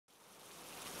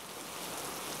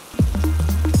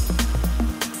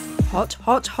Hot,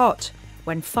 hot, hot,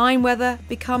 when fine weather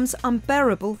becomes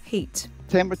unbearable heat.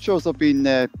 Temperatures have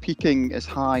been peaking as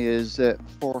high as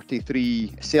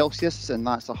 43 Celsius, and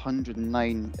that's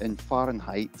 109 in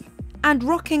Fahrenheit. And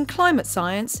rocking climate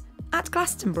science at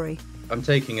Glastonbury. I'm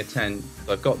taking a tent.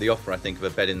 I've got the offer, I think, of a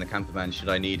bed in the camper van should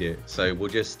I need it. So we'll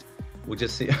just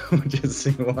see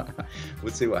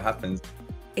what happens.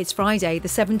 It's Friday, the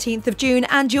 17th of June,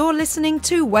 and you're listening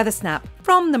to Weather Snap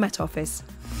from the Met Office.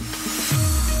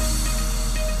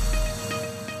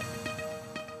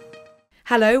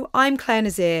 Hello, I'm Clare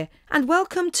Nasir, and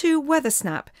welcome to Weather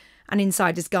Snap, an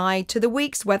insider's guide to the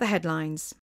week's weather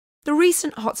headlines. The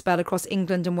recent hot spell across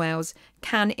England and Wales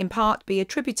can in part be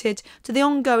attributed to the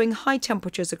ongoing high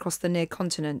temperatures across the near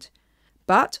continent.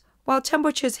 But while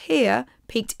temperatures here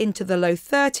peaked into the low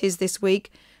 30s this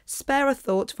week, spare a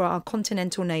thought for our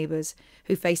continental neighbours,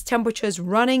 who face temperatures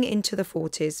running into the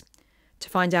 40s. To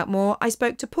find out more, I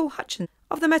spoke to Paul Hutchin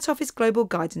of the Met Office Global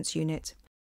Guidance Unit.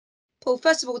 Paul,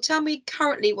 first of all, tell me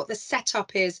currently what the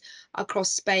setup is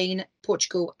across Spain,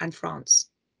 Portugal and France.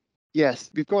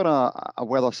 Yes, we've got a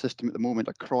weather system at the moment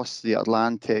across the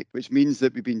Atlantic, which means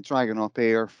that we've been dragging up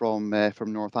air from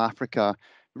North Africa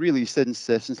really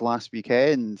since last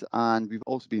weekend, and we've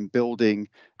also been building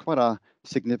quite a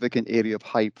significant area of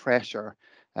high pressure.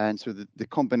 And so the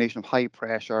combination of high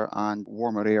pressure and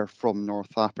warmer air from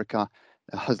North Africa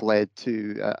has led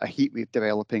to a heat wave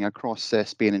developing across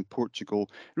Spain and Portugal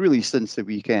really since the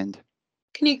weekend.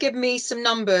 Can you give me some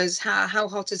numbers? How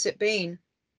hot has it been?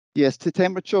 Yes, the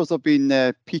temperatures have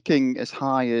been peaking as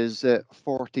high as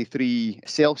 43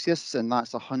 Celsius, and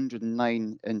that's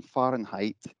 109 in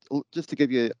Fahrenheit. Just to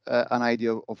give you an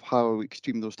idea of how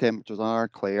extreme those temperatures are,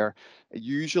 Clare,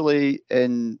 usually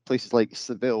in places like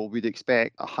Seville, we'd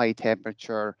expect a high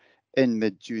temperature in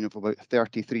mid-June of about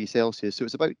 33 Celsius. So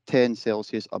it's about 10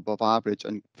 Celsius above average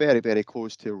and very, very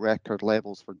close to record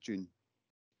levels for June.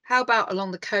 How about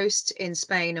along the coast in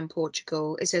Spain and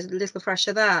Portugal? Is it a little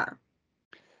fresher there?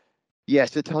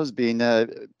 Yes, it has been.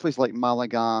 Places like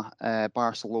Malaga,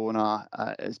 Barcelona,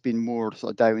 it's been more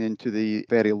sort of down into the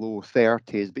very low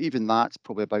 30s, but even that's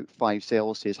probably about 5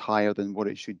 Celsius higher than what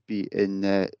it should be in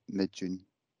mid-June.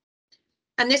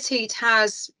 And this heat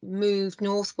has moved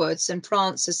northwards and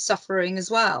France is suffering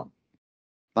as well.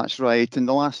 That's right. In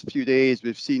the last few days,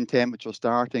 we've seen temperatures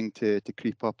starting to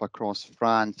creep up across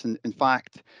France. And in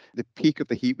fact, the peak of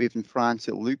the heat wave in France,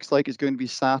 it looks like it's going to be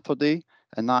Saturday.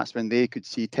 And that's when they could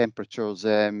see temperatures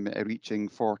reaching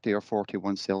 40 or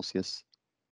 41 Celsius.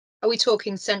 Are we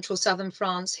talking central southern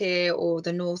France here or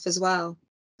the north as well?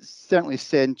 Certainly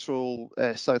central,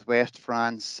 southwest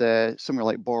France, somewhere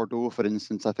like Bordeaux, for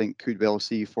instance, I think could well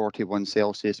see 41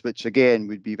 Celsius, which again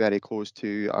would be very close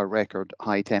to a record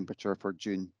high temperature for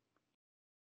June.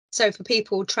 So for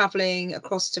people travelling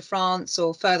across to France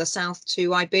or further south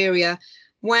to Iberia,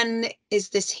 when is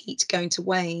this heat going to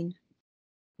wane?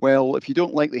 Well, if you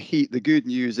don't like the heat, the good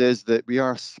news is that we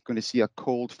are going to see a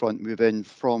cold front move in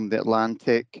from the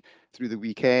Atlantic through the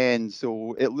weekend.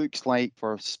 So it looks like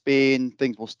for Spain,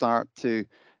 things will start to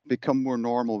become more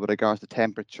normal with regards to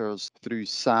temperatures through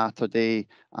Saturday.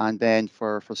 And then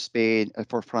for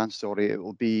France, sorry, it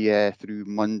will be through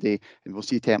Monday. And we'll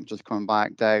see temperatures coming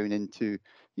back down into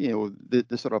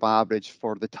the sort of average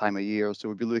for the time of year. So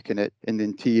we'll be looking at in the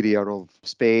interior of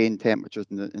Spain, temperatures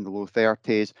in the low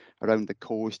 30s, around the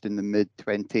coast in the mid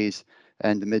 20s,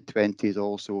 and the mid 20s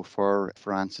also for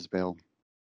France as well.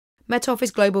 Met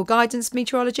Office Global Guidance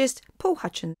Meteorologist Paul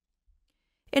Hutchin.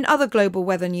 In other global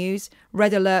weather news,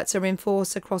 red alerts are in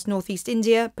force across northeast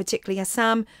India, particularly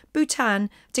Assam, Bhutan,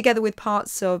 together with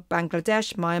parts of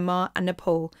Bangladesh, Myanmar and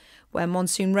Nepal, where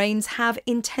monsoon rains have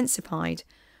intensified.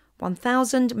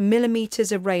 1,000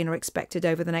 millimetres of rain are expected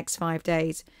over the next 5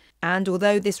 days. And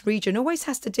although this region always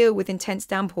has to deal with intense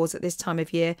downpours at this time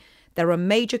of year, there are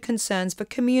major concerns for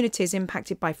communities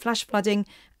impacted by flash flooding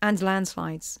and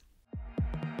landslides.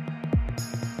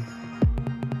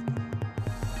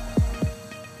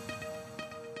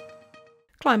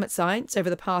 Climate science over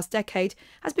the past decade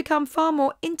has become far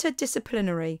more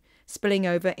interdisciplinary, spilling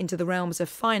over into the realms of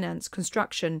finance,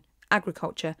 construction,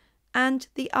 agriculture and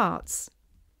the arts.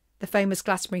 The famous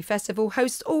Glastonbury Festival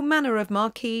hosts all manner of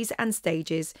marquees and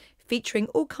stages, featuring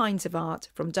all kinds of art,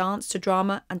 from dance to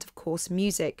drama and, of course,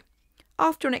 music.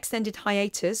 After an extended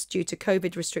hiatus due to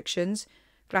COVID restrictions,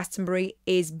 Glastonbury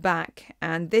is back,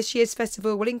 and this year's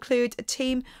festival will include a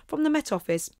team from the Met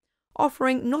Office,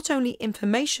 offering not only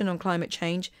information on climate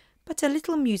change, but a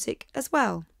little music as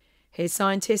well. Here's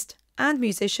scientist and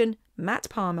musician Matt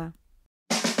Palmer.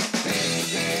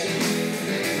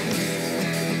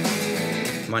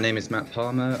 My name is Matt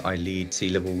Palmer. I lead sea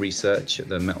level research at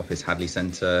the Met Office Hadley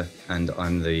Centre, and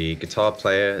I'm the guitar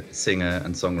player, singer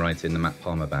and songwriter in the Matt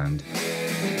Palmer Band.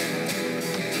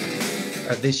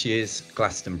 At this year's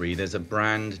Glastonbury, there's a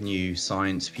brand new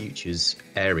Science Futures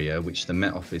area which the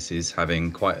Met Office is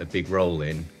having quite a big role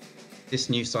in. This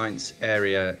new science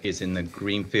area is in the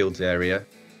Greenfields area.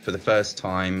 For the first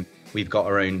time, we've got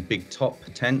our own big top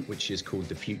tent, which is called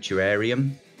the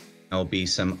Futurarium. There'll be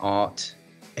some art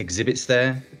exhibits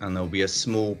there, and there'll be a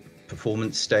small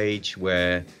performance stage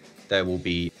where there will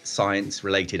be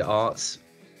science-related arts.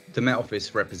 The Met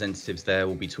Office representatives there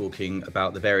will be talking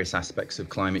about the various aspects of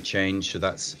climate change. So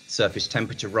that's surface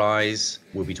temperature rise,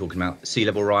 we'll be talking about sea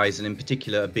level rise, and in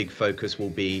particular, a big focus will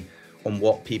be on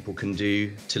what people can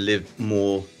do to live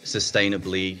more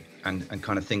sustainably and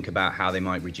kind of think about how they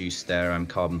might reduce their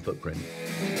carbon footprint.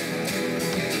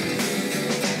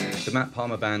 The Matt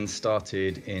Palmer Band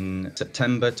started in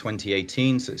September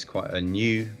 2018, so it's quite a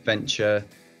new venture.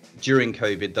 During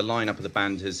COVID, the lineup of the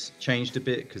band has changed a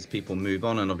bit because people move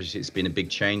on, and obviously it's been a big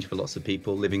change for lots of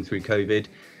people living through COVID.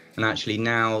 And actually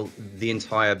now the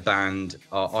entire band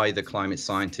are either climate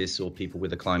scientists or people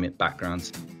with a climate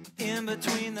background. In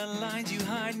between the lines you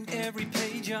hide in every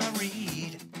page I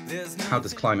read. How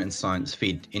does climate and science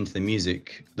feed into the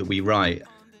music that we write?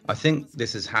 I think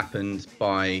this has happened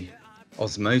by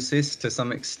osmosis to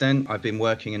some extent. I've been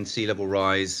working in sea level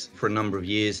rise for a number of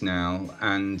years now,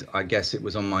 and I guess it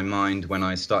was on my mind when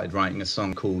I started writing a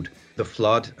song called The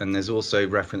Flood, and there's also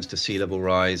reference to sea level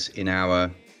rise in our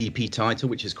EP title,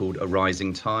 which is called A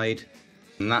Rising Tide.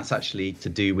 And that's actually to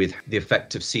do with the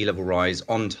effect of sea level rise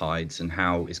on tides and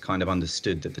how it's kind of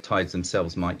understood that the tides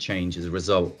themselves might change as a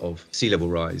result of sea level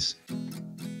rise.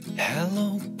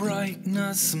 Hello,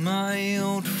 brightness, my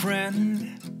old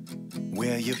friend.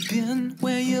 Where you been,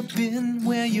 where you been,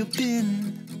 where you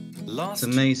been? Lost. It's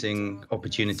an amazing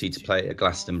opportunity to play at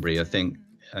Glastonbury. I think,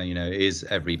 is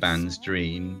every band's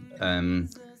dream. I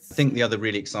think the other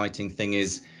really exciting thing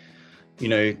is,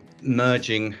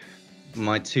 merging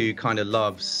my two kind of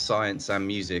loves, science and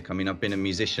music. I mean, I've been a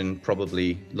musician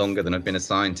probably longer than I've been a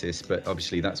scientist, but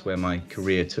obviously that's where my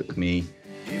career took me.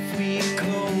 If we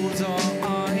close our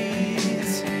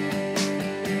eyes,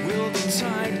 will the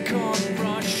tide come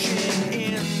rushing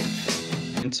in?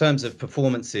 In terms of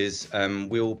performances,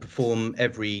 we'll perform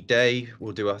every day.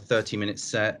 We'll do a 30-minute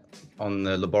set on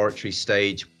the laboratory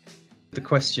stage. The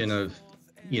question of,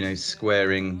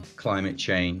 squaring climate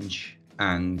change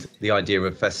and the idea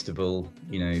of a festival,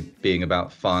 being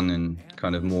about fun and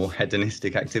kind of more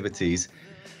hedonistic activities.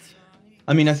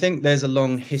 I mean, I think there's a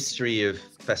long history of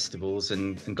festivals,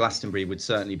 and Glastonbury would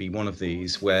certainly be one of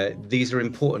these, where these are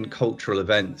important cultural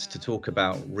events to talk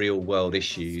about real world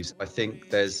issues. I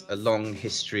think there's a long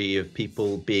history of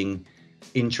people being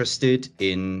interested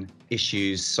in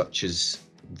issues such as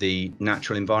the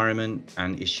natural environment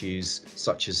and issues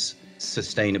such as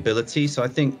sustainability. So I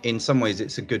think in some ways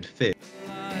it's a good fit.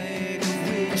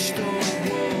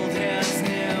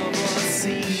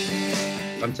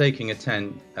 I'm taking a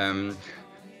tent.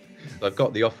 I've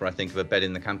got the offer, I think, of a bed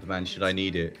in the camper van should I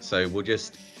need it. So we'll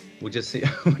just see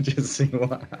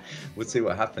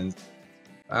what happens.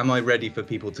 Am I ready for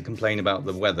people to complain about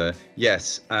the weather?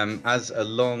 Yes. As a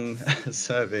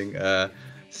long-serving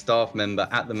staff member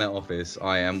at the Met Office,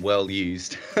 I am well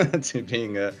used to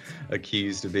being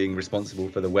accused of being responsible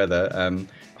for the weather.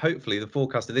 Hopefully, the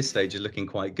forecast at this stage is looking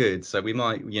quite good, so we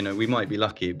might be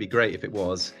lucky. It'd be great if it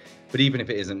was, but even if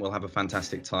it isn't, we'll have a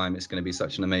fantastic time. It's going to be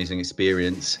such an amazing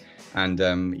experience, and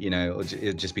it'll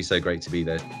just be so great to be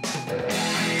there.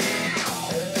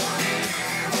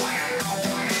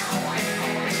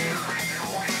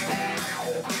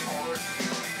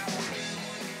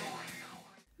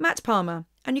 Matt Palmer,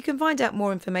 and you can find out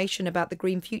more information about the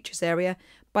Green Futures area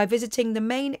by visiting the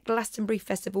main Glastonbury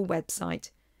Festival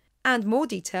website, and more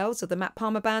details of the Matt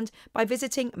Palmer Band by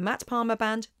visiting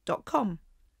mattpalmerband.com.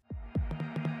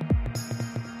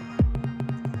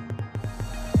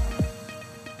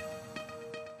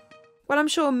 Well, I'm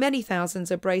sure many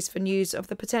thousands are braced for news of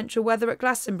the potential weather at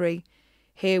Glastonbury.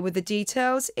 Here with the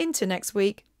details into next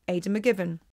week, Ada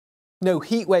McGibbon. No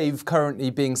heatwave currently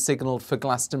being signalled for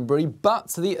Glastonbury,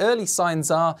 but the early signs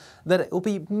are that it will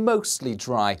be mostly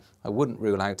dry. I wouldn't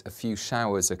rule out a few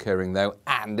showers occurring though,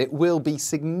 and it will be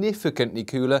significantly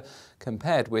cooler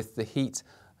compared with the heat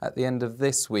at the end of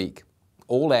this week.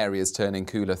 All areas turning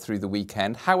cooler through the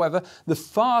weekend. However, the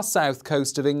far south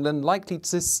coast of England likely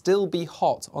to still be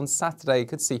hot on Saturday. You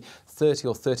could see 30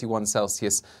 or 31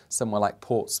 Celsius somewhere like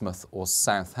Portsmouth or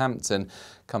Southampton.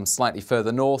 Come slightly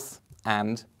further north,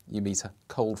 and you meet a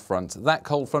cold front. That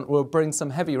cold front will bring some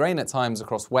heavy rain at times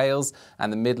across Wales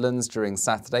and the Midlands during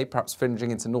Saturday, perhaps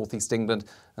fringing into northeast England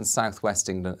and southwest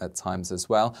England at times as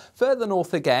well. Further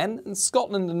north again, and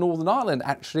Scotland and Northern Ireland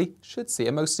actually should see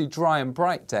a mostly dry and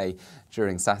bright day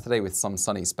during Saturday with some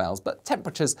sunny spells, but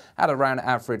temperatures at around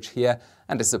average here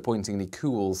and disappointingly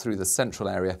cool through the central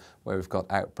area where we've got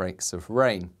outbreaks of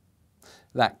rain.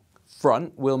 That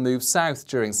front will move south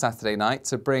during Saturday night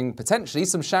to bring potentially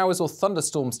some showers or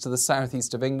thunderstorms to the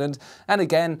southeast of England, and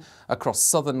again across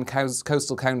southern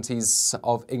coastal counties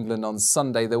of England on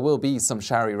Sunday. There will be some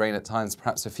showery rain at times,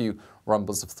 perhaps a few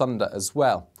rumbles of thunder as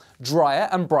well. Drier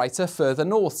and brighter further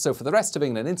north, so for the rest of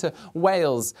England into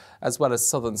Wales as well as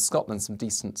southern Scotland, some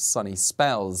decent sunny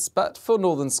spells. But for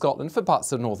northern Scotland, for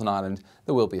parts of Northern Ireland,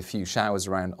 there will be a few showers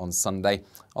around on Sunday,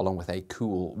 along with a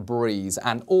cool breeze,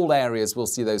 and all areas will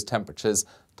see those temperatures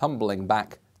tumbling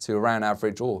back to around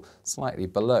average or slightly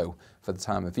below for the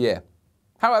time of year.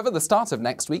 However, the start of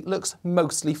next week looks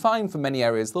mostly fine for many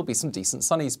areas. There'll be some decent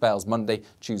sunny spells Monday,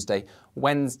 Tuesday,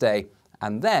 Wednesday.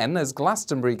 And then, as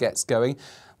Glastonbury gets going,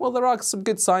 well, there are some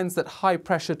good signs that high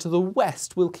pressure to the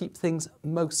west will keep things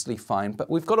mostly fine. But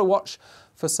we've got to watch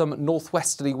for some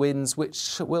northwesterly winds,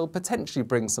 which will potentially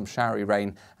bring some showery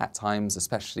rain at times,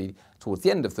 especially towards the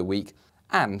end of the week.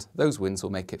 And those winds will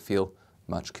make it feel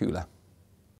much cooler.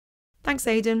 Thanks,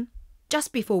 Aidan.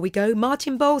 Just before we go,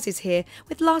 Martin Bowles is here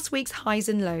with last week's highs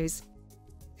and lows.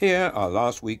 Here are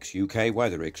last week's UK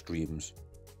weather extremes.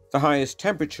 The highest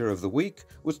temperature of the week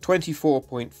was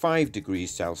 24.5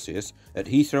 degrees Celsius at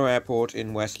Heathrow Airport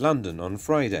in West London on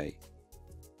Friday.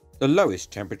 The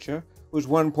lowest temperature was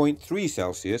 1.3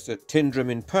 Celsius at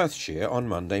Tyndrum in Perthshire on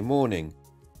Monday morning.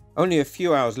 Only a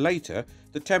few hours later,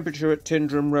 the temperature at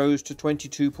Tyndrum rose to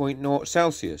 22.0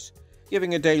 Celsius,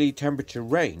 giving a daily temperature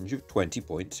range of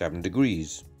 20.7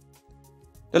 degrees.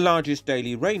 The largest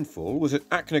daily rainfall was at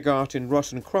Achnagarth in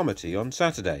Ross and Cromarty on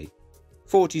Saturday.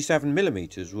 47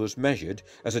 millimetres was measured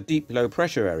as a deep low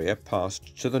pressure area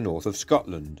passed to the north of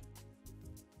Scotland.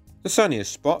 The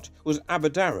sunniest spot was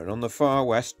Aberdaron on the far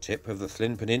west tip of the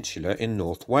Llyn Peninsula in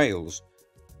North Wales.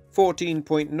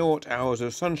 14.0 hours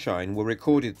of sunshine were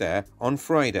recorded there on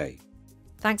Friday.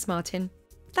 Thanks, Martin.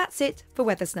 That's it for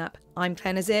Weather Snap. I'm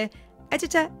Clare Nasir.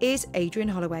 Editor is Adrian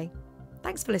Holloway.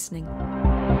 Thanks for listening.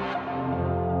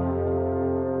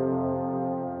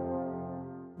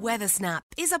 Weather Snap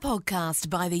is a podcast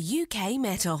by the UK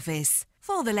Met Office.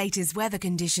 For the latest weather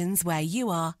conditions where you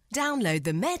are, download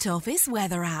the Met Office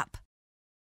weather app.